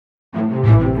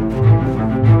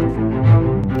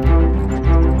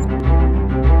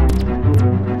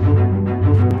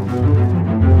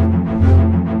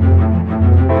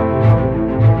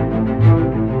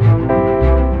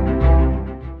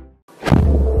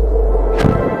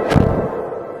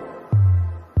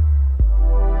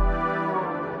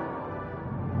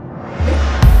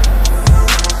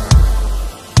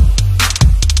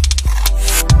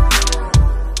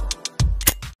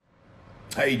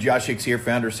Hey, Josh Hicks here,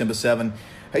 founder of Simba 7.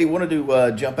 Hey, wanted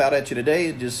to jump out at you today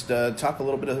and just talk a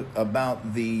little bit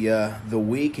about the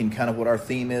week and kind of what our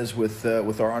theme is with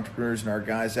our entrepreneurs and our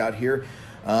guys out here.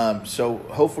 So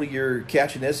hopefully you're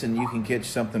catching this and you can catch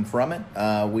something from it.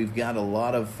 We've got a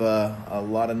lot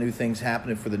of new things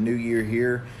happening for the new year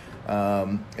here.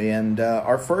 And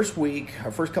our first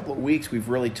couple of weeks, we've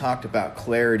really talked about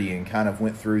clarity and kind of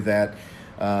went through that.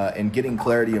 And getting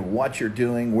clarity of what you're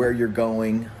doing, where you're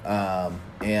going,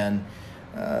 and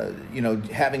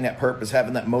having that purpose,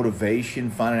 having that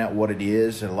motivation, finding out what it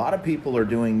is. And a lot of people are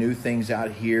doing new things out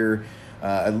here.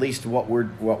 At least what we're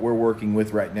working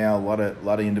with right now. A lot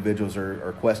of individuals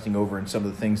are questing over in some of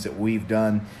the things that we've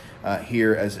done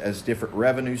here as different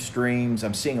revenue streams.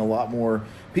 I'm seeing a lot more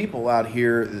people out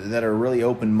here that are really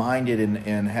open-minded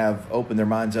and have opened their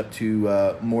minds up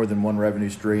to more than one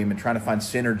revenue stream and trying to find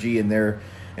synergy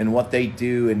in what they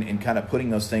do and kind of putting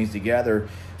those things together.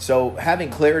 So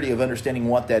having clarity of understanding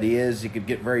what that is, it could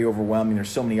get very overwhelming. There's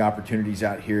so many opportunities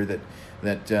out here that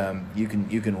you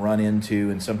can run into,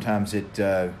 and sometimes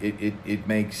it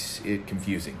makes it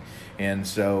confusing. And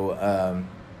so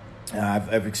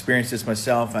I've experienced this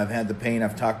myself. I've had the pain.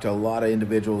 I've talked to a lot of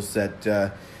individuals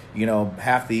that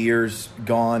half the year's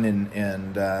gone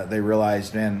and they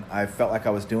realized, man, I felt like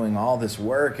I was doing all this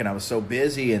work and I was so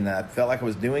busy and I felt like I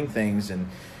was doing things, and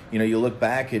you look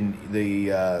back and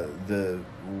the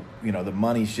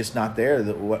money's just not there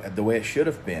the way it should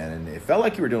have been, and it felt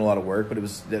like you were doing a lot of work, but it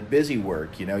was that busy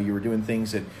work. You were doing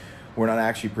things that were not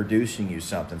actually producing you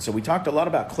something. So we talked a lot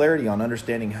about clarity on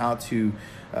understanding how to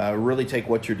really take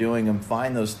what you're doing and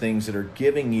find those things that are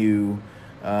giving you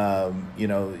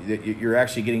you're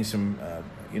actually getting some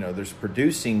there's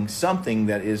producing something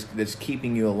that's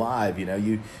keeping you alive. You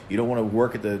don't want to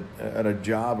work at a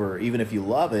job, or even if you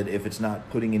love it, if it's not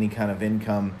putting any kind of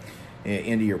income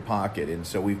into your pocket. And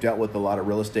so we've dealt with a lot of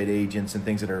real estate agents and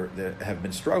things that have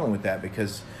been struggling with that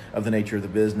because of the nature of the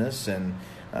business, and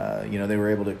they were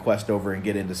able to quest over and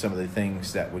get into some of the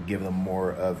things that would give them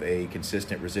more of a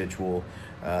consistent residual,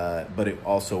 but it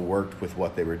also worked with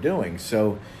what they were doing.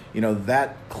 So,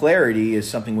 that clarity is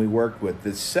something we worked with.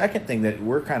 The second thing that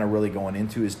we're kind of really going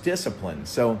into is discipline.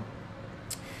 So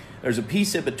there's a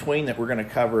piece in between that we're going to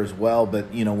cover as well,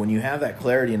 but, when you have that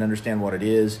clarity and understand what it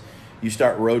is, you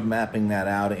start road mapping that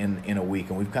out in a week.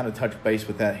 And we've kind of touched base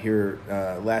with that here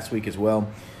last week as well.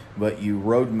 But you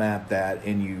roadmap that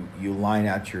and you line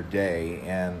out your day.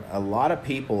 And a lot of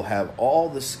people have all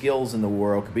the skills in the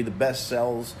world, could be the best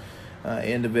sales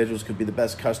individuals, could be the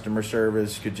best customer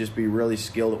service, could just be really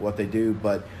skilled at what they do.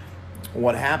 But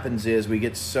what happens is we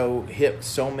get hit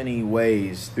so many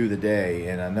ways through the day.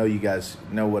 And I know you guys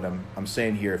know what I'm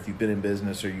saying here. If you've been in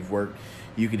business or you've worked,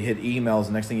 you could hit emails.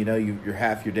 The next thing you know, you're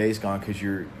half your day's gone because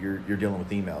you're dealing with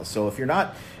emails. So if you're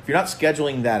not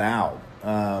scheduling that out,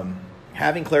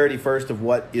 having clarity first of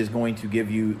what is going to give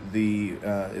you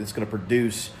it's going to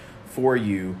produce for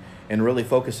you, and really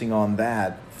focusing on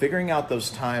that, figuring out those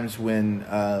times when,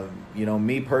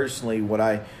 me personally, what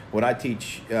I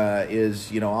teach is,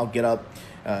 I'll get up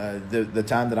the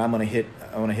time that I want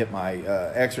to hit my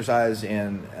exercise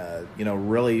and,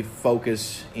 really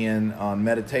focus in on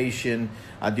meditation.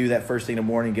 I do that first thing in the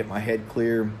morning, get my head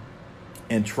clear,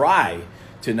 and try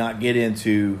to not get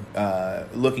into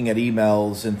looking at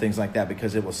emails and things like that,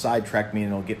 because it will sidetrack me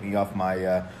and it'll get me off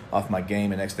my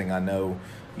game. And next thing I know,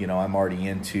 I'm already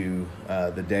into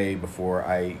the day before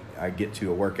I get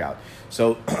to a workout.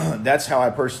 So that's how I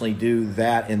personally do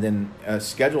that, and then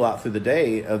schedule out through the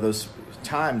day of those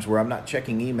times where I'm not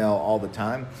checking email all the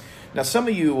time. Now, some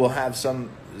of you will have some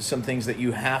things that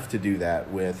you have to do that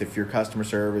with if you're customer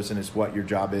service and it's what your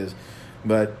job is.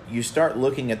 But you start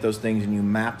looking at those things and you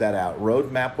map that out.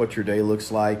 Roadmap what your day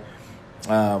looks like.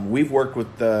 We've worked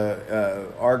with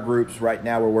our groups right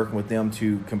now. We're working with them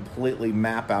to completely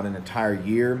map out an entire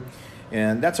year.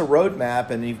 And that's a roadmap,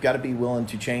 and you've got to be willing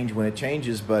to change when it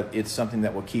changes, but it's something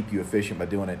that will keep you efficient by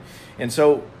doing it. And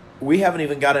so we haven't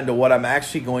even got into what I'm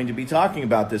actually going to be talking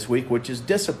about this week, which is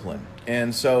discipline.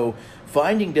 And so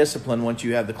finding discipline, once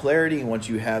you have the clarity and once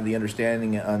you have the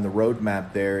understanding on the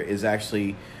roadmap there, is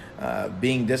actually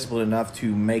being disciplined enough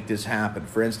to make this happen.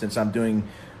 For instance, I'm doing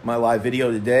my live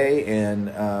video today, and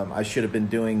I should have been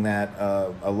doing that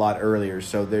a lot earlier.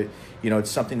 So there,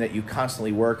 it's something that you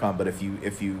constantly work on. But if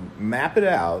you map it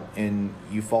out and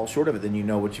you fall short of it, then you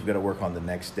know what you've got to work on the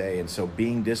next day. And so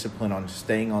being disciplined on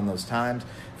staying on those times,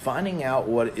 finding out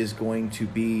what is going to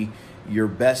be your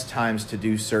best times to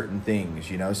do certain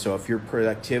things. So if your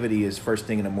productivity is first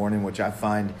thing in the morning, which I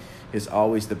find is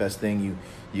always the best thing,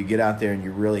 you get out there and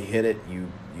you really hit it. You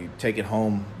take it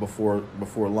home before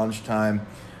lunchtime.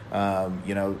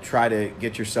 You know, try to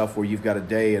get yourself where you've got a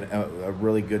day and a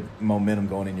really good momentum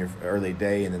going in your early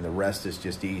day, and then the rest is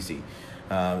just easy.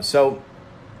 So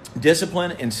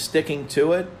discipline and sticking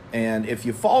to it. And if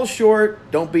you fall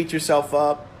short, don't beat yourself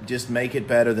up. Just make it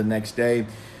better the next day.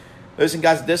 Listen,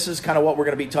 guys, this is kind of what we're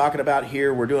going to be talking about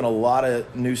here. We're doing a lot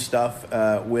of new stuff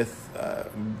with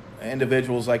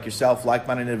individuals like yourself,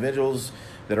 like-minded individuals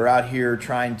that are out here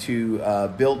trying to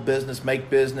build business, make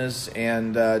business,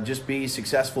 and just be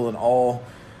successful in all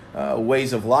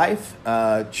ways of life.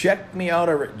 Check me out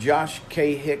over at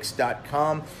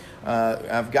joshkhicks.com.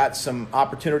 I've got some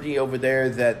opportunity over there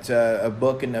that a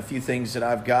book and a few things that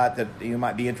I've got that you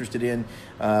might be interested in.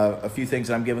 A few things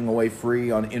that I'm giving away free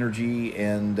on energy,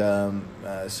 and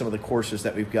some of the courses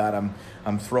that we've got.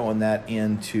 I'm throwing that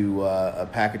into a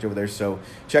package over there. So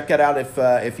check that out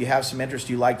if you have some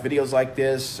interest. You like videos like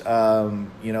this,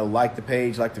 you know, like the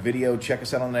page, like the video. Check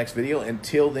us out on the next video.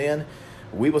 Until then,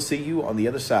 we will see you on the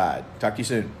other side. Talk to you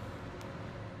soon.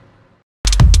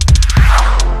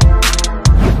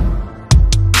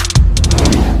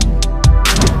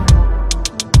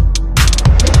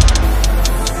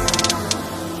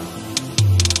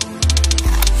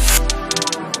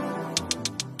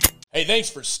 Hey, thanks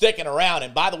for sticking around.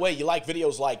 And by the way, you like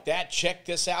videos like that, check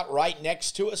this out right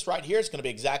next to us right here. It's going to be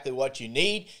exactly what you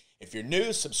need. If you're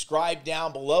new, subscribe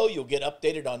down below. You'll get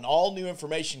updated on all new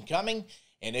information coming.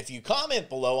 And if you comment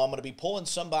below, I'm going to be pulling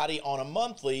somebody on a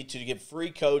monthly to give free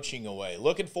coaching away.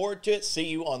 Looking forward to it. See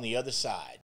you on the other side.